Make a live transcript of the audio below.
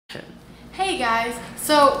Hey guys,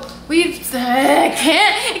 so we've can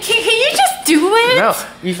you just do it? No,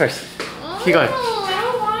 you first. Keep going. I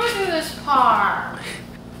don't want to do this part.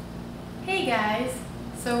 Hey guys,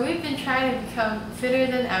 so we've been trying to become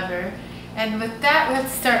fitter than ever, and with that we have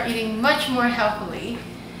to start eating much more healthily.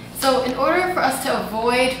 So in order for us to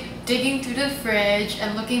avoid digging through the fridge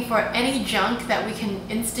and looking for any junk that we can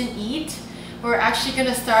instant eat, we're actually going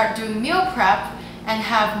to start doing meal prep and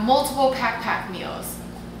have multiple pack meals.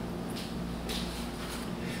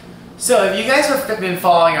 So if you guys have been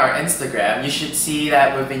following our Instagram, you should see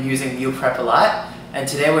that we've been using meal prep a lot. And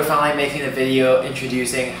today we're finally making a video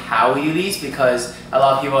introducing how we do these because a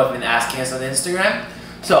lot of people have been asking us on Instagram.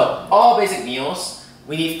 So all basic meals,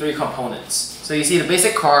 we need 3 components. So you see the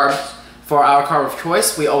basic carbs, for our carb of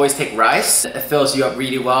choice, we always take rice. It fills you up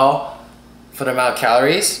really well for the amount of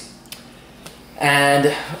calories.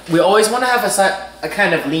 And we always want to have a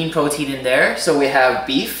kind of lean protein in there. So we have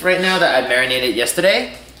beef right now that I marinated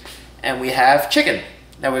yesterday. And we have chicken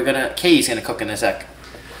that Katie's gonna cook in a sec.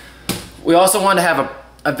 We also want to have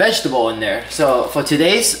a vegetable in there. So for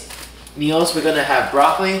today's meals, we're gonna have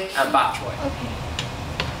broccoli and bok choy. Okay.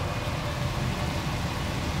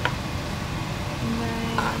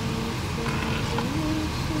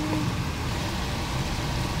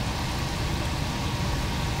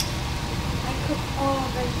 I cook all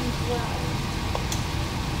veggies well.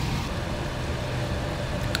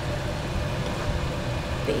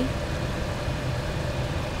 Beef.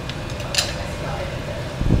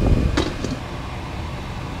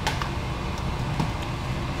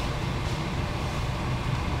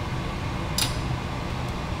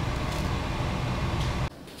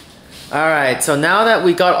 Alright, so now that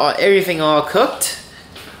we got everything all cooked,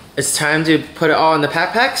 it's time to put it all in the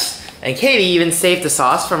packs. And Katie even saved the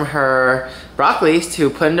sauce from her broccoli to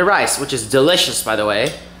put in the rice, which is delicious, by the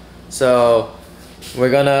way. So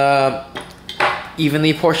we're gonna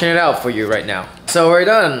evenly portion it out for you right now. So we're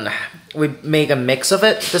done. We make a mix of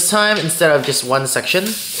it this time instead of just one section.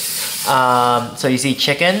 So you see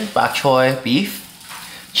chicken, bok choy, beef,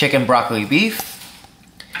 chicken, broccoli, beef,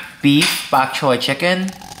 beef, bok choy, chicken,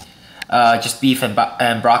 just beef and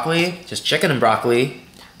broccoli, just chicken and broccoli,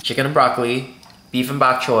 beef and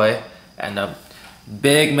bok choy, and a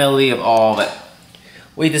big medley of all of it.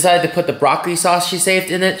 We decided to put the broccoli sauce she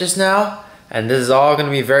saved in it just now, and this is all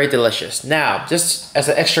gonna be very delicious. Now, just as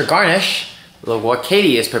an extra garnish, look what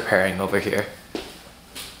Katie is preparing over here.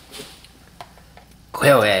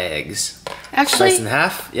 Quail eggs. Actually, sliced in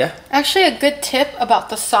half, yeah? Actually, a good tip about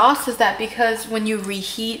the sauce is that because when you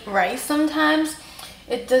reheat rice sometimes,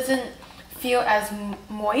 it doesn't feel as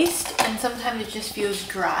moist and sometimes it just feels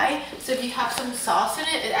dry. So if you have some sauce in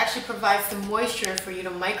it, it actually provides the moisture for you to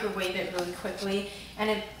microwave it really quickly, and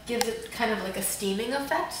it gives it kind of like a steaming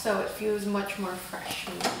effect, so it feels much more fresh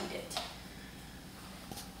when you eat it.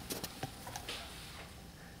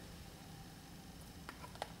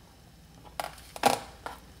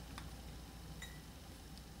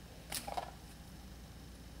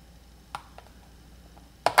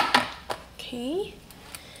 Okay.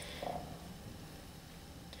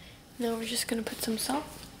 Now we're just gonna put some salt.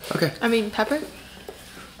 Okay. I mean pepper.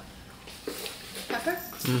 Pepper?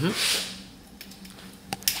 Mm-hmm.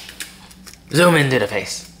 Zoom into the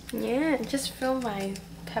face. Yeah, just fill my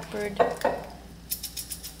peppered.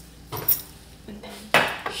 And then,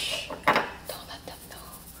 shh, don't let them know.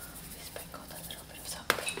 We sprinkled a little bit of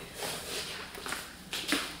salt.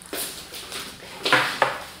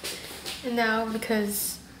 And now,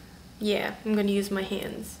 because, yeah, I'm gonna use my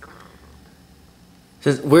hands.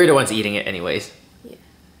 Since we're the ones eating it anyways. Yeah.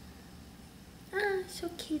 Ah, so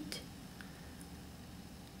cute.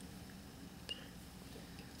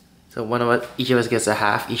 So each of us gets a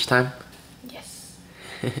half each time? Yes.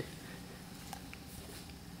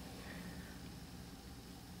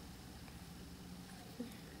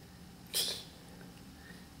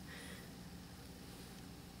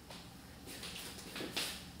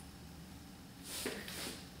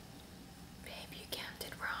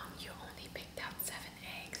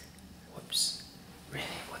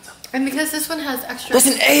 And because this one has extra... That's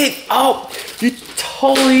an 8! Oh! You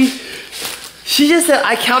totally... She just said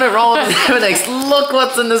I counted wrong with the 7 eggs. Look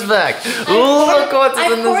what's in this bag. Look what's in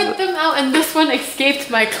this bag. I poured them out and this one escaped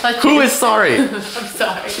my clutches. Who is sorry? I'm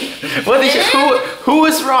sorry. What did you... Who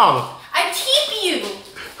was wrong? I keep you!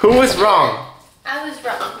 Who was wrong? I was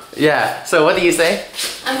wrong. Yeah, so what do you say?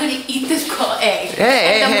 I'm gonna eat this raw egg.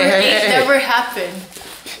 Hey, and hey, number hey, 8 hey, hey. never happened.